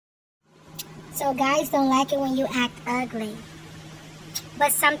So guys don't like it when you act ugly.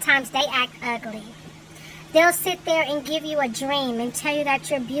 But sometimes they act ugly. They'll sit there and give you a dream and tell you that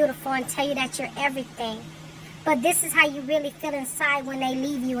you're beautiful and tell you that you're everything. But this is how you really feel inside when they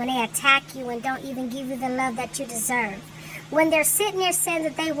leave you and they attack you and don't even give you the love that you deserve. When they're sitting there saying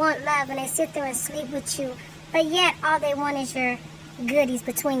that they want love and they sit there and sleep with you, but yet all they want is your goodies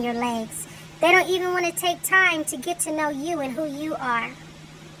between your legs. They don't even want to take time to get to know you and who you are.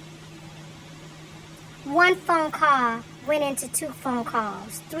 One phone call went into 2 phone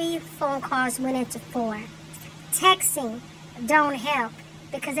calls. 3 phone calls went into 4. Texting don't help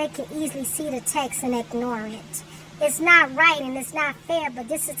because they can easily see the text and ignore it. It's not right and it's not fair, but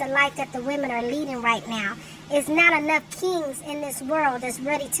this is the life that the women are leading right now. It's not enough kings in this world that's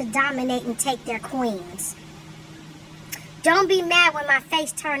ready to dominate and take their queens. Don't be mad when my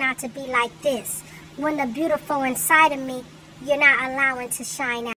face turned out to be like this. When the beautiful inside of me, you're not allowing to shine out.